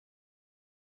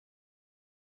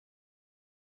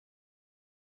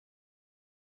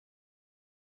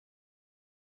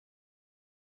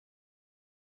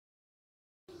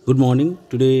Good morning.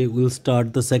 Today we'll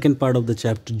start the second part of the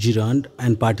chapter Gerund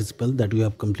and Participle that we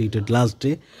have completed last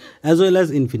day, as well as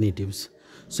infinitives.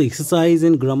 So exercise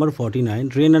in grammar 49,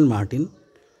 Rain and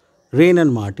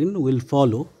Martin will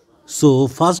follow. So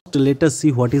first let us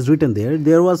see what is written there.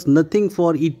 There was nothing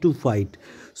for it to fight.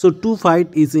 So to fight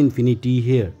is infinity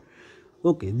here.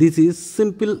 Okay, this is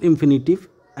simple infinitive,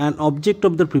 an object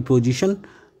of the preposition,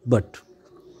 but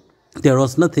there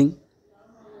was nothing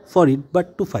for it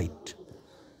but to fight.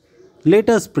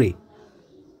 Let us pray.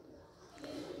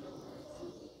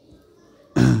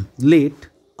 Let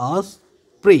us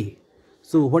pray.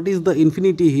 So what is the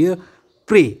infinity here?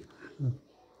 Pray.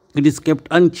 It is kept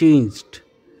unchanged.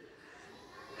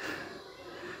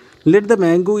 Let the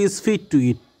mango is fit to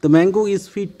eat. The mango is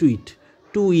fit to eat.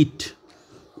 To eat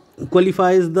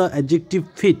qualifies the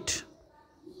adjective fit.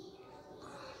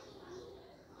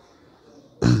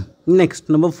 Next,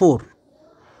 number 4.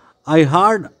 I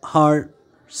heard her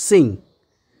sing.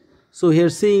 So here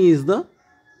sing is the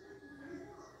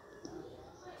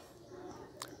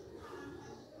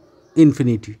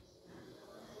infinity.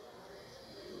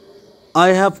 I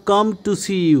have come to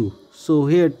see you. So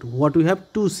here what we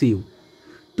have? To see you.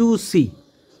 To see.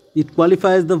 It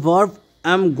qualifies the verb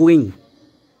am going.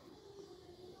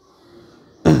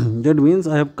 That means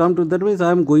I have come to, that means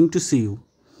I am going to see you.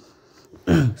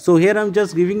 So here I am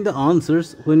just giving the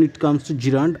answers. When it comes to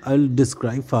gerund, I will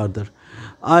describe further.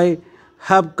 I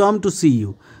have come to see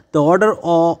you. The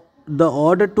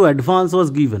order to advance was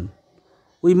given.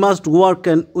 We must work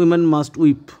and women must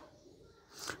weep.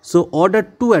 So order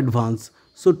to advance.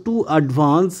 So to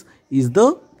advance is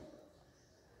the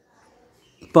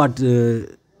part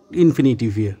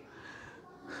infinitive here.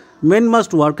 Men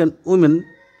must work and women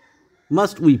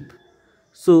must weep.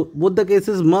 So both the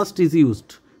cases must is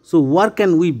used. So work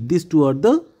and weep, these two are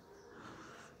the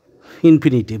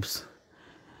infinitives.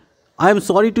 I am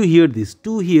sorry to hear this.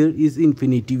 To hear is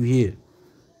infinitive here.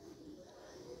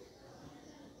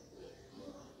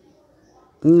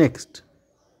 Next.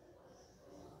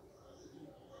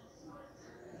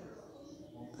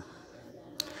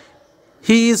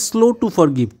 He is slow to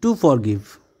forgive. To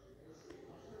forgive.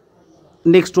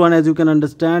 Next one, as you can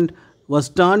understand, was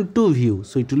turned to view.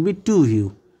 So it will be to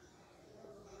view.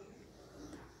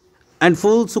 And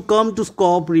fools who come to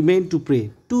scoff remain to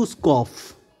pray. To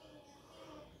scoff.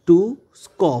 To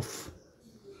scoff.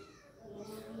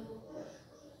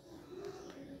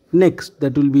 Next,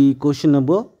 that will be question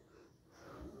number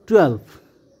 12.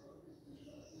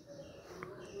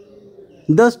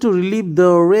 Thus to relieve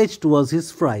the wretched was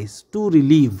his prize. To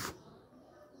relieve.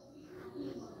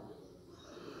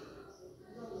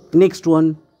 Next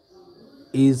one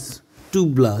is to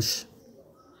blush.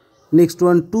 Next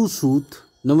one, to soothe.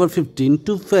 Number 15,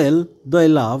 to fail, thy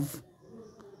love.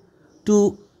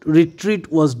 To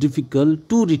retreat was difficult.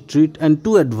 To retreat and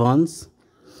to advance.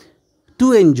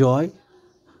 To enjoy.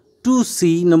 To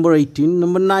see. Number 18.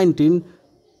 Number 19,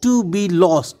 to be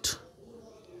lost.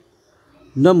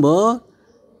 Number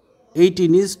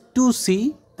 18 is to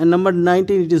see, and number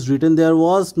 19 it is written there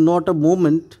was not a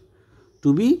moment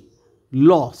to be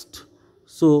lost.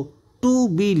 So to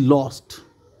be lost,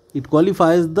 it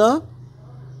qualifies the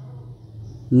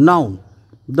noun,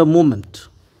 the moment.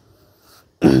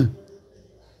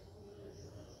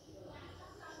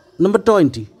 Number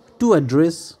 20, to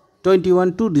address.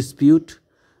 21, to dispute.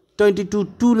 22,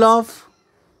 to love.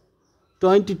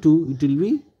 22, it will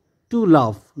be to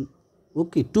love.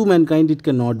 Okay, to mankind it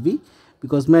cannot be,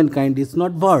 because mankind is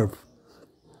not verb.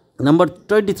 Number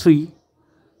 23,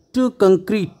 to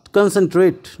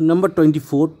concentrate. Number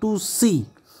 24, to see.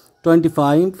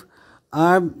 25,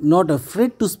 I am not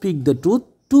afraid to speak the truth.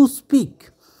 To speak.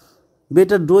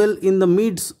 Better dwell in the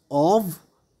midst of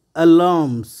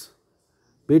alarms.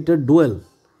 Better dwell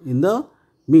in the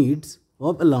midst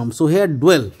of alarms. So here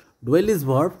dwell. Dwell is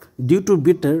verb. Due to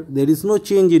better, there is no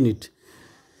change in it.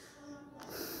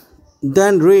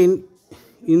 Then rain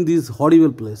in this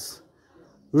horrible place.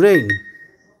 Rain.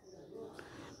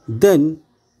 Then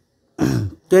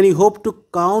can you hope to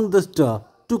count the star?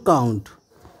 To count.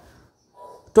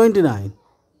 29.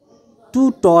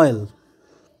 To toil.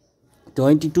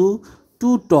 22.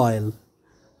 To toil.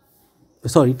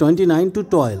 Sorry, 29 to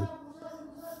toil.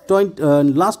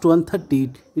 Last one,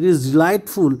 30. It is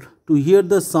delightful to hear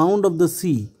the sound of the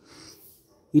sea.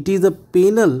 It is a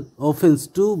penal offense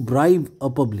to bribe a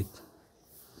public.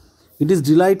 It is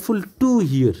delightful to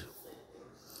hear.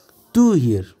 To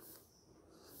hear.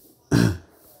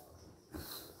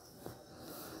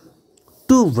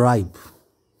 To bribe.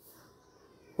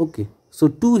 Okay. So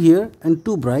to hear and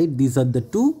to bribe, these are the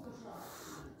two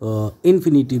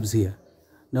infinitives here.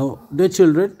 Now, dear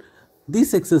children,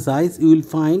 This exercise you will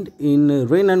find in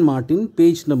WREN and Martin,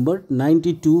 page number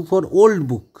 92 for old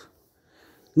book.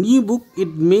 New book, it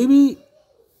may be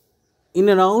in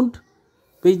around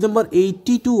page number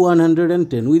 80 to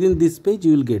 110. Within this page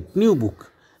you will get new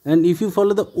book. And if you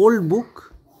follow the old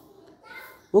book,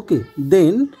 okay,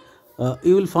 then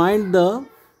you will find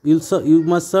you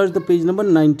must search the page number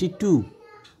 92.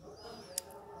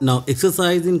 Now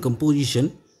exercise in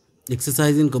composition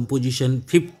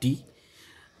 50.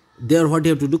 There what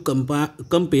you have to do, combine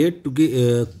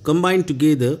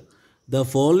together the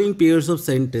following pairs of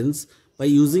sentence by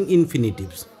using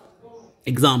infinitives.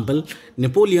 Example: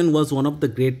 Napoleon was one of the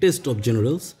greatest of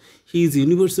generals. He is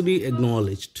universally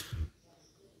acknowledged.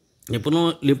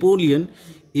 Napoleon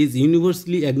is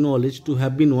universally acknowledged to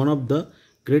have been one of the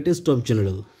greatest of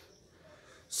generals.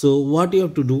 So what you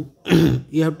have to do,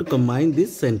 you have to combine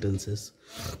these sentences.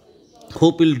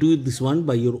 Hope you'll do this one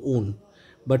by your own.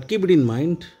 But keep it in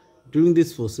mind, during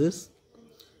this process,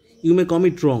 you may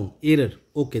commit wrong, error.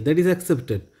 Okay, that is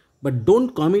accepted. But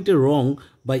don't commit an error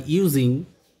by using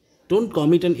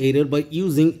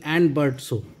and but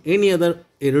so. Any other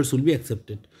errors will be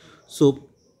accepted. So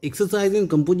exercise in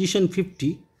composition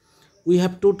 50, we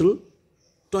have total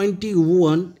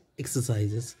 21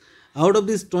 exercises. Out of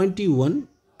this 21,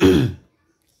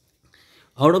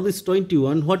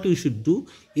 what you should do,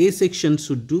 A section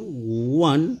should do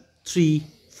 1, 3,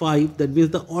 5, that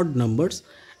means the odd numbers,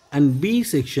 and B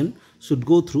section should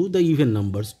go through the even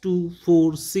numbers 2,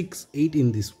 4, 6, 8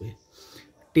 in this way.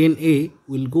 10A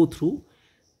will go through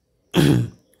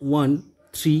 1,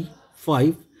 3,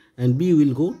 5, and B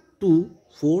will go 2,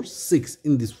 4, 6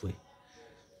 in this way.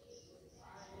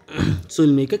 So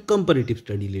we'll make a comparative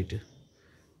study later.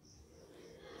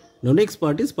 Now next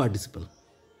part is participle.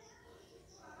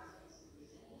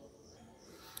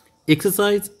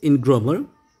 Exercise in grammar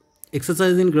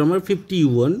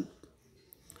 51.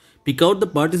 Pick out the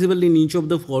participle in each of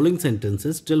the following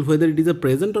sentences. Tell whether it is a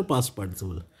present or past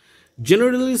participle.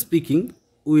 Generally speaking,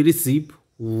 we receive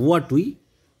what we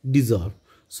deserve.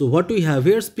 So what we have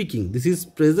here, speaking, this is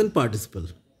present participle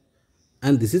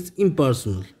and this is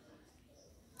impersonal.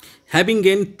 Having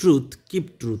gained truth,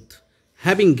 keep truth.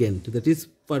 Having gained, that is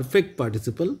perfect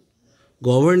participle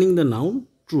governing the noun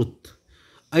truth.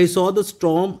 I saw the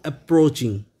storm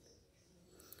approaching.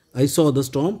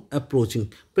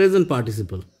 Present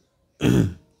participle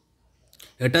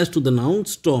attached to the noun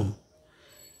storm.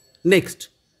 Next,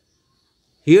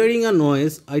 hearing a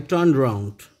noise, I turned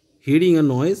round.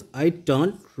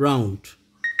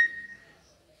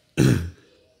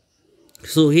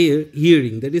 So here,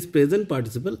 hearing, that is present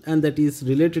participle and that is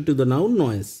related to the noun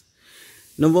noise.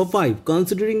 Number 5,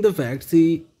 considering the facts,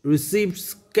 he received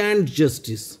scant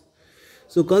justice.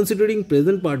 So considering,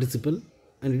 present participle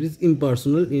and it is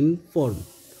impersonal in form.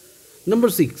 Number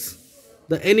 6,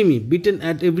 the enemy, beaten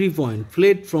at every point,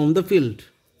 fled from the field.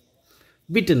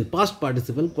 Beaten, past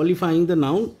participle qualifying the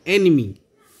noun enemy.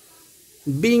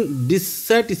 Being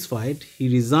dissatisfied, he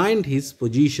resigned his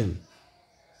position.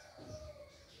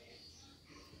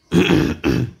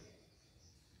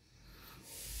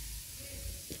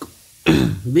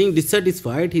 Being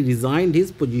dissatisfied, he resigned his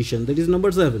position. That is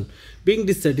number 7. Being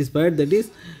dissatisfied, that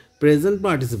is present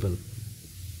participle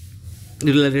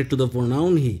related to the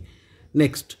pronoun he.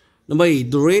 Next, number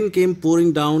 8. The rain came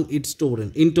pouring down in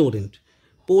torrent.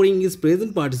 Pouring is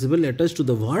present participle attached to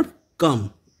the verb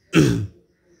come.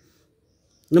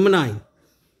 Number 9.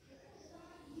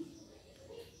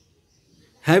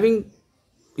 Having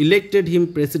elected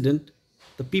him president,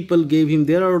 the people gave him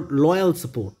their loyal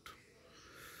support.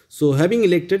 So having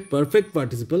elected, perfect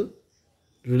participle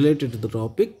related to the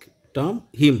topic term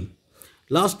him.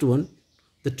 Last one,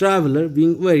 the traveler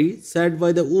being weary sat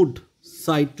by the wood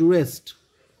side to rest.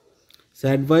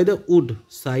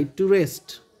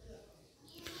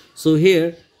 So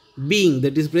here, being,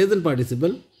 that is present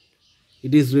participle,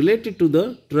 it is related to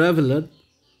the traveler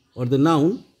or the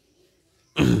noun.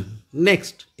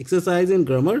 Next, exercise in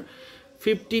grammar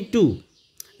 52,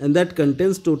 and that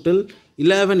contains total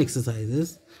 11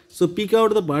 exercises. So pick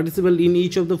out the participle in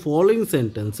each of the following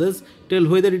sentences. Tell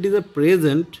whether it is a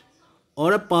present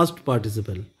or a past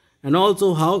participle and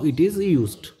also how it is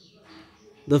used.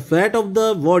 The fat of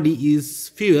the body is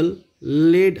fuel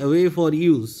laid away for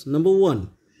use. Number 1.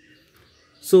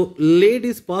 So laid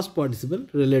is past participle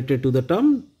related to the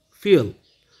term fuel.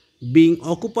 Being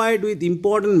occupied with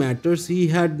important matters, he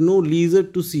had no leisure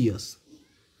to see us.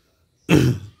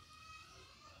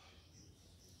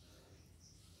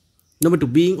 Number 2,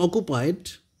 being occupied,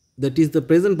 that is the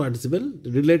present participle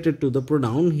related to the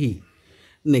pronoun he.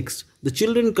 Next, the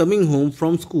children coming home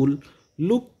from school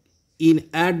look in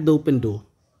at the open door.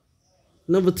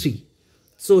 Number 3,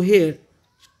 So here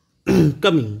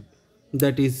coming,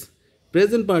 that is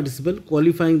present participle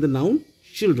qualifying the noun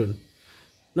children.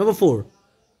 Number 4,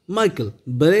 Michael,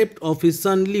 bereft of his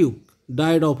son Luke,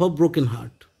 died of a broken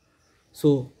heart.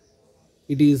 So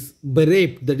it is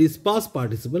bereft, that is past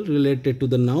participle related to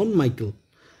the noun Michael.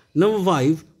 Number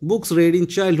 5, books read in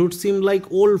childhood seem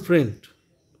like old friend.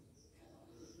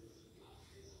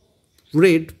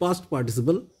 Read past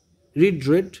participle,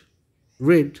 read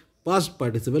past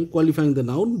participle qualifying the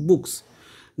noun books.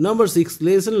 Number 6,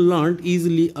 lesson learned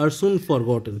easily are soon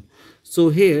forgotten. So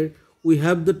here we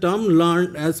have the term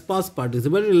learned as past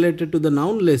participle related to the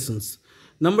noun lessons.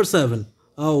 Number 7,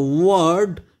 a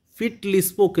word fitly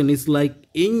spoken is like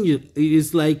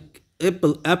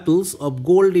apples of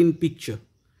gold in picture,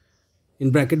 in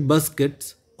bracket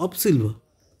baskets of silver.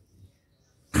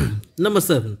 Number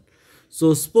 7,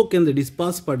 so spoken, that is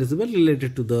past participle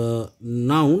related to the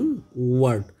noun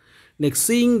word. Next,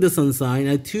 seeing the sunshine,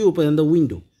 I threw open the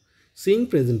window. Seeing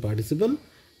present participle,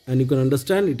 and you can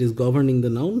understand it is governing the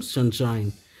noun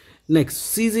sunshine. Next,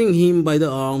 seizing him by the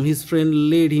arm, his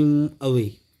friend led him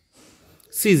away.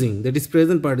 Seizing, that is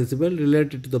present participle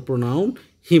related to the pronoun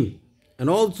him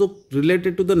and also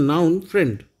related to the noun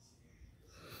friend.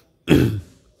 10,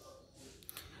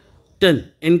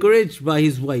 encouraged by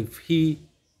his wife, he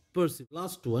perceived.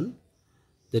 Last one,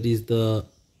 that is the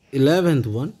 11th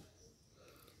one.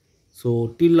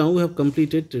 So till now we have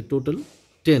completed a total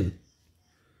 10.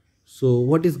 So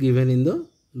what is given in the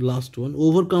last one?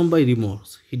 Overcome by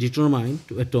remorse, he determined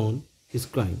to atone his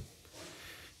crime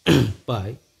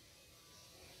by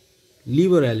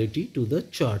liberality to the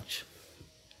church.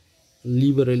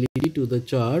 Liberality to the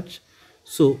church.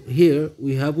 So here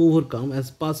we have overcome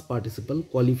as past participle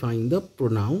qualifying the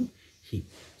pronoun he.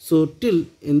 So till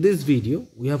in this video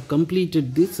we have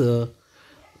completed this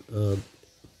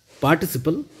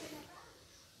participle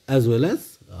as well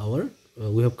as our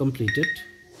we have completed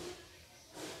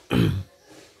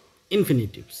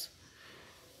infinitives.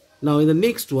 Now in the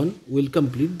next one we will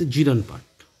complete the gerund part.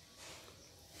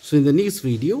 So in the next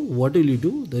video, what will you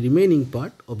do? The remaining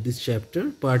part of this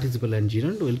chapter, participle and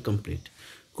gerund, will complete.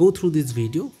 Go through this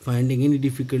video. Finding any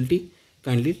difficulty,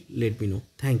 kindly let me know.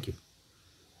 Thank you.